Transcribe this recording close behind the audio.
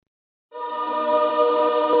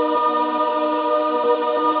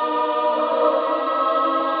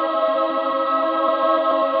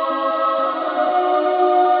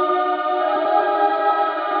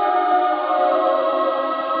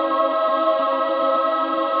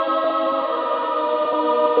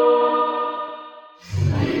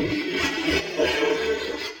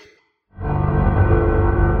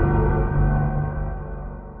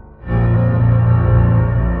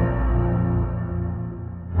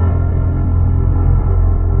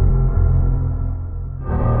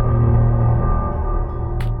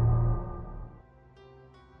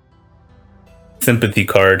Sympathy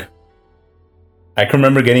card. I can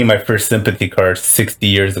remember getting my first sympathy card 60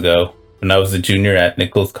 years ago when I was a junior at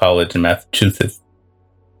Nichols College in Massachusetts,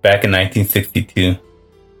 back in 1962.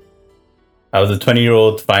 I was a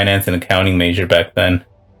 20-year-old finance and accounting major back then.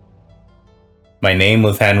 My name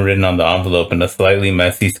was handwritten on the envelope in a slightly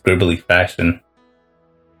messy, scribbly fashion,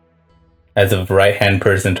 as if a right-hand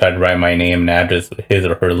person tried to write my name and address with his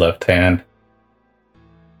or her left hand.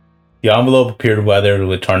 The envelope appeared weathered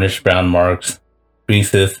with tarnished brown marks,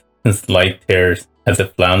 creases, and slight tears as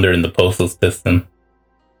it floundered in the postal system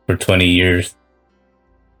for 20 years.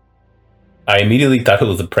 I immediately thought it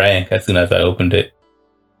was a prank as soon as I opened it.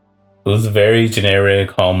 It was a very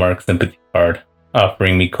generic Hallmark sympathy card,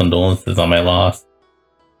 offering me condolences on my loss.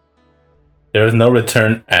 There was no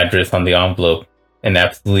return address on the envelope, and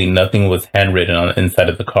absolutely nothing was handwritten on the inside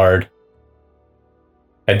of the card.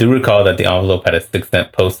 I do recall that the envelope had a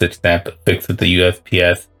 6-cent postage stamp affixed with the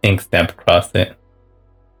USPS ink stamp across it.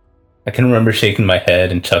 I can remember shaking my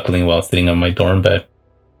head and chuckling while sitting on my dorm bed.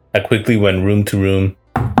 I quickly went room to room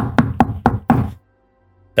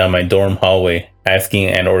down my dorm hallway, asking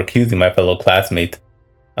and or accusing my fellow classmates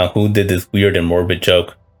on who did this weird and morbid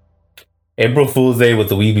joke. April Fool's Day was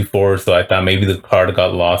the week before, so I thought maybe the card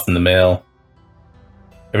got lost in the mail.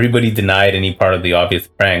 Everybody denied any part of the obvious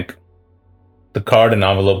prank. The card and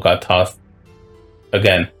envelope got tossed.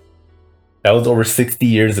 Again, that was over 60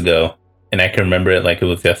 years ago, and I can remember it like it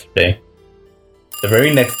was yesterday. The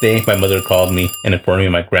very next day, my mother called me and informed me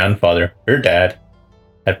my grandfather, her dad,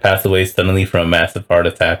 had passed away suddenly from a massive heart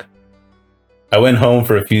attack. I went home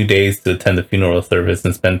for a few days to attend the funeral service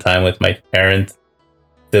and spend time with my parents,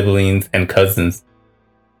 siblings, and cousins.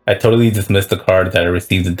 I totally dismissed the card that I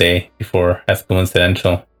received the day before as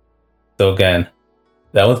coincidental. So again,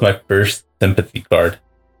 that was my first sympathy card.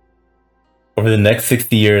 Over the next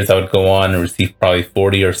 60 years, I would go on and receive probably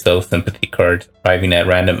 40 or so sympathy cards, arriving at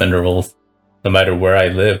random intervals, no matter where I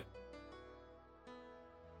lived.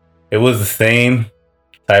 It was the same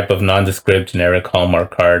type of nondescript generic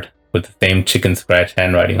Hallmark card with the same chicken scratch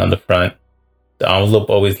handwriting on the front. The envelope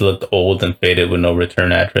always looked old and faded with no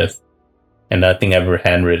return address, and nothing ever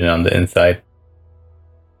handwritten on the inside.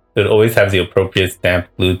 It would always have the appropriate stamp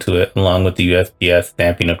glued to it, along with the USPS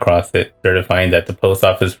stamping across it, certifying that the post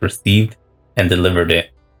office received and delivered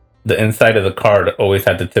it. The inside of the card always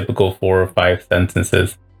had the typical 4 or 5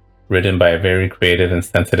 sentences, written by a very creative and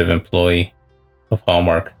sensitive employee of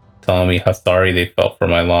Hallmark, telling me how sorry they felt for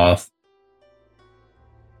my loss.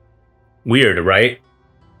 Weird, right?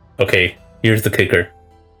 Okay, here's the kicker.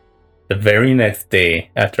 The very next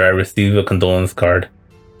day after I received a condolence card,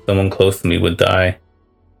 someone close to me would die.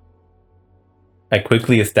 I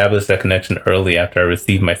quickly established that connection early after I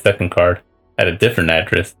received my second card at a different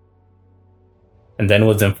address, and then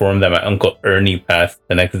was informed that my Uncle Ernie passed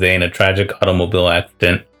the next day in a tragic automobile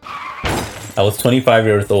accident. I was 25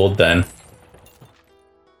 years old then.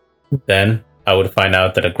 Then I would find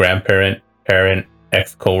out that a grandparent, parent,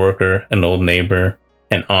 ex-coworker, an old neighbor,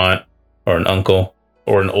 an aunt, or an uncle,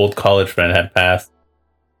 or an old college friend had passed.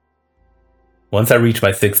 Once I reached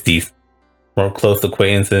my 60s, more close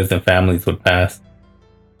acquaintances and families would pass.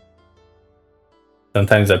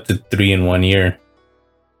 Sometimes up to 3 in 1 year.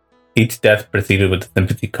 Each death preceded with a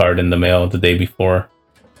sympathy card in the mail the day before.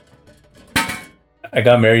 I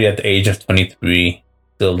got married at the age of 23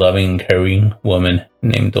 to a loving, caring woman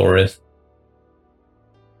named Doris.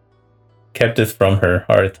 Kept this from her,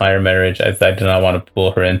 our entire marriage, as I did not want to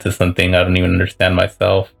pull her into something I don't even understand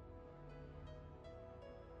myself.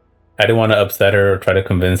 I didn't want to upset her or try to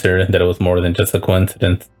convince her that it was more than just a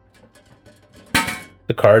coincidence.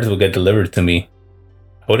 The cards would get delivered to me.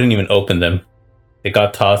 I wouldn't even open them. They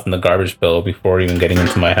got tossed in the garbage pail before even getting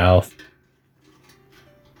into my house.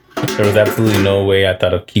 There was absolutely no way I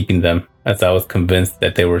thought of keeping them, as I was convinced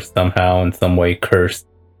that they were somehow in some way cursed.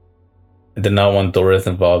 I did not want Doris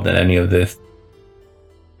involved in any of this.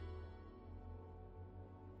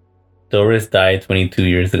 Doris died 22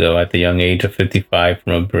 years ago at the young age of 55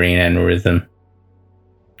 from a brain aneurysm.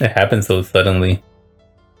 It happened so suddenly.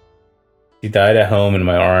 She died at home in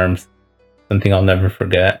my arms, something I'll never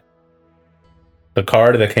forget. The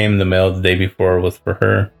card that came in the mail the day before was for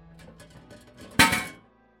her.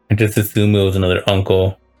 I just assumed it was another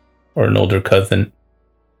uncle or an older cousin.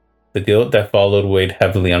 The guilt that followed weighed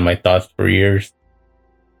heavily on my thoughts for years.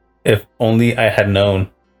 If only I had known,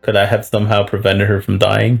 could I have somehow prevented her from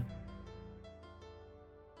dying?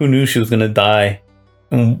 Who knew she was going to die?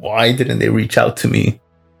 And why didn't they reach out to me?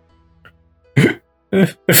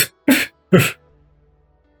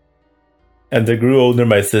 As I grew older,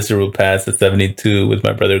 my sister would pass at 72, with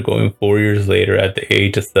my brother going 4 years later at the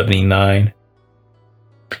age of 79.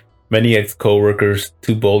 Many ex-coworkers,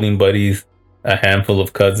 2 bowling buddies, a handful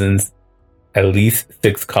of cousins, at least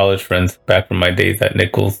 6 college friends back from my days at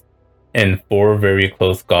Nichols, and 4 very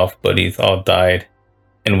close golf buddies all died.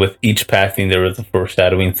 And with each passing, there was a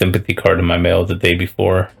foreshadowing sympathy card in my mail the day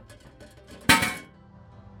before.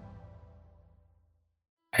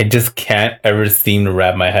 I just can't ever seem to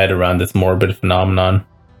wrap my head around this morbid phenomenon.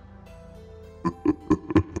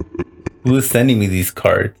 Who is sending me these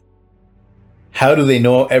cards? How do they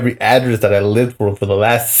know every address that I lived for the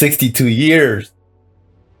last 62 years?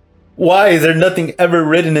 Why is there nothing ever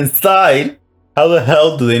written inside? How the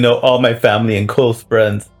hell do they know all my family and close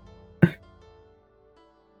friends?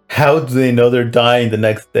 How do they know they're dying the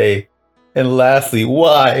next day? And lastly,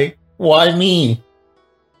 why? Why me?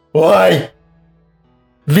 Why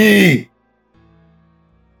me?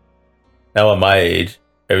 Now at my age,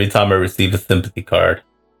 every time I receive a sympathy card,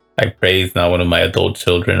 I pray it's not one of my adult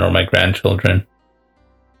children or my grandchildren.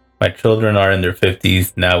 My children are in their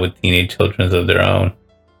 50s now with teenage children of their own.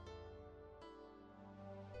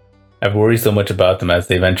 I've worried so much about them as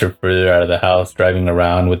they venture further out of the house, driving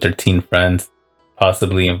around with their teen friends,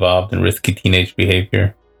 possibly involved in risky teenage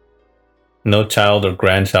behavior. No child or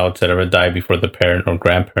grandchild should ever die before the parent or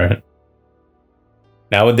grandparent.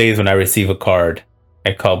 Nowadays, when I receive a card,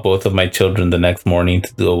 I call both of my children the next morning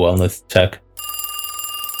to do a wellness check.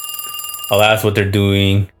 I'll ask what they're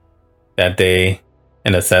doing that day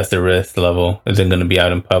and assess their risk level. Is it going to be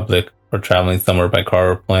out in public or traveling somewhere by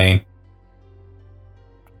car or plane?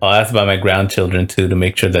 I'll ask about my grandchildren too to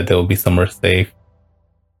make sure that they will be somewhere safe.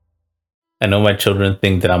 I know my children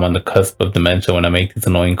think that I'm on the cusp of dementia when I make these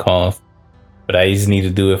annoying calls, but I just need to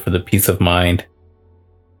do it for the peace of mind.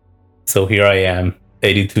 So here I am,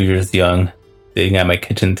 82 years young, sitting at my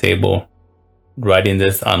kitchen table, writing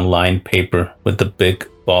this on lined paper with a big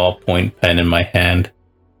ballpoint pen in my hand.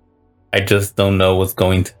 I just don't know what's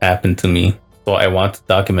going to happen to me, so I want to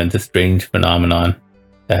document this strange phenomenon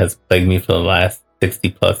that has plagued me for the last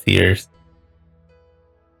 60 plus years.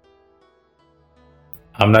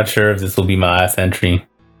 I'm not sure if this will be my last entry.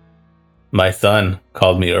 My son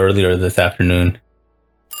called me earlier this afternoon.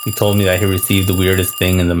 He told me that he received the weirdest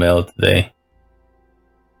thing in the mail today.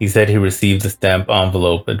 He said he received a stamped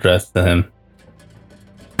envelope addressed to him.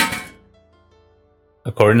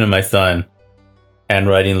 According to my son,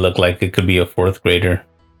 handwriting looked like it could be a 4th grader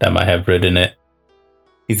that might have written it.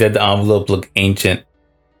 He said the envelope looked ancient,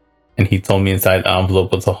 and he told me inside the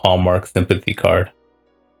envelope was a Hallmark sympathy card.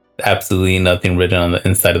 Absolutely nothing written on the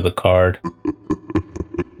inside of the card.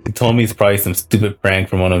 He told me it's probably some stupid prank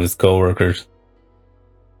from one of his coworkers.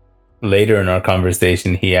 Later in our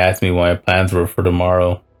conversation, he asked me what my plans were for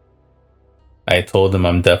tomorrow. I told him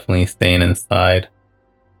I'm definitely staying inside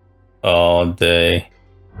all day.